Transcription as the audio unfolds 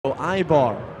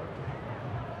Aybar.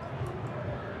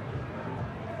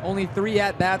 Only 3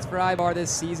 at-bats for Aybar this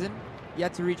season.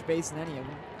 Yet to reach base in any of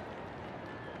them.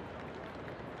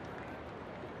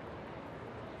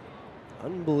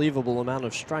 Unbelievable amount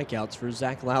of strikeouts for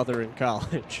Zach Lowther in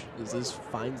college as this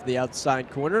finds the outside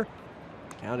corner.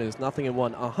 Count is 0-1.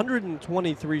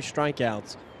 123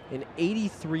 strikeouts in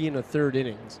 83 1/3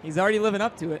 innings. He's already living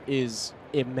up to it. Is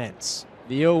immense.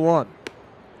 The 0-1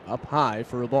 up high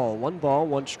for a ball. 1 ball,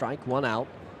 1 strike, 1 out.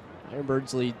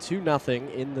 Ironbirds lead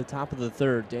 2-0 in the top of the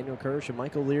third. Daniel Kirsch and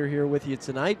Michael Lear here with you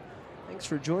tonight. Thanks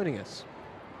for joining us.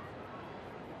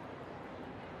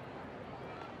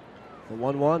 The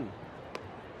 1-1.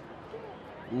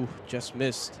 Ooh, just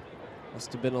missed.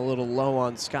 Must have been a little low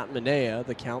on Scott Manea.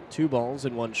 The count 2 balls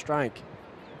and 1 strike.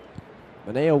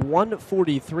 Manea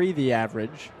 143 the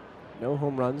average. No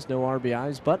home runs, no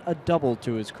RBIs, but a double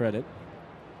to his credit.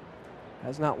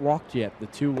 Has not walked yet. The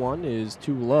 2-1 is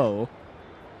too low,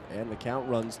 and the count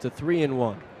runs to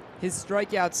 3-1. His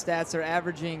strikeout stats are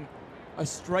averaging a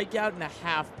strikeout and a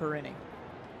half per inning.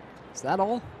 Is that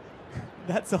all?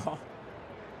 That's all.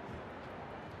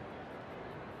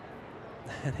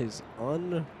 That is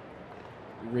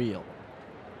unreal.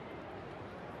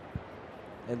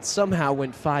 And somehow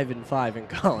went 5-5 in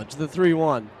college. The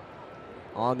 3-1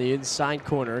 on the inside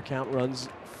corner. Count runs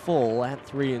full at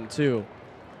 3-2.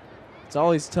 It's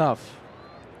always tough.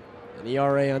 An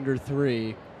ERA under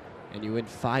 3, and you win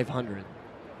 500. You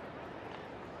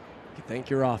can thank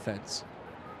your offense.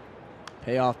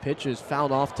 Payoff pitch is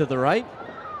fouled off to the right,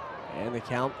 and the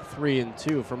count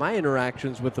 3-2. For my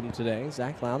interactions with him today,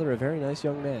 Zach Lowther, a very nice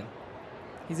young man.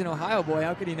 He's an Ohio boy.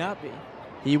 How could he not be?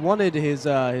 He wanted his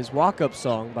walk-up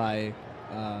song by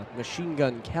Machine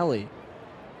Gun Kelly,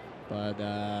 but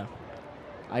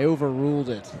I overruled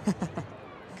it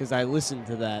because I listened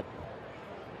to that.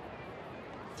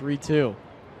 3-2.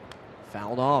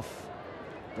 Fouled off.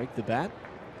 Break the bat.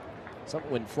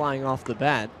 Something went flying off the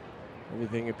bat.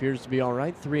 Everything appears to be all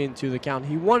right. 3-2 the count.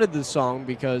 He wanted the song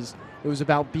because it was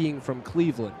about being from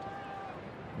Cleveland,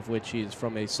 of which he is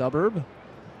from a suburb,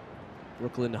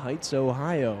 Brooklyn Heights,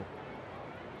 Ohio.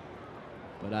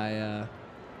 But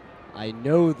I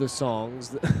know the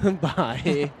songs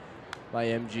by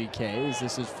MGK as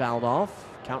this is fouled off.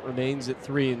 Count remains at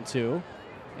 3-2,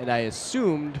 and I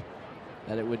assumed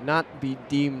that it would not be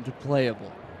deemed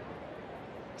playable.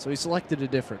 So he selected a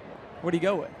different one. What did he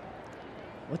go with?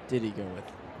 What did he go with?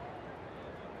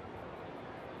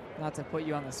 Not to put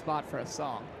you on the spot for a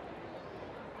song.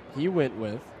 He went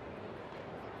with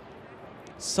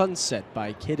Sunset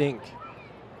by Kid Ink.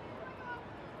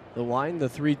 The wine, the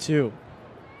 3-2.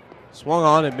 Swung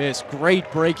on and missed.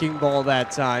 Great breaking ball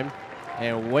that time.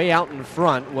 And way out in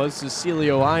front was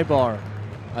Cecilio Aybar.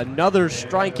 Another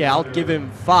strikeout, give him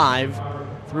 5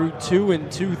 through 2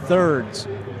 2/3.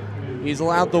 He's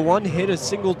allowed the 1 hit, a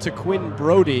single to Quinn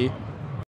Brody,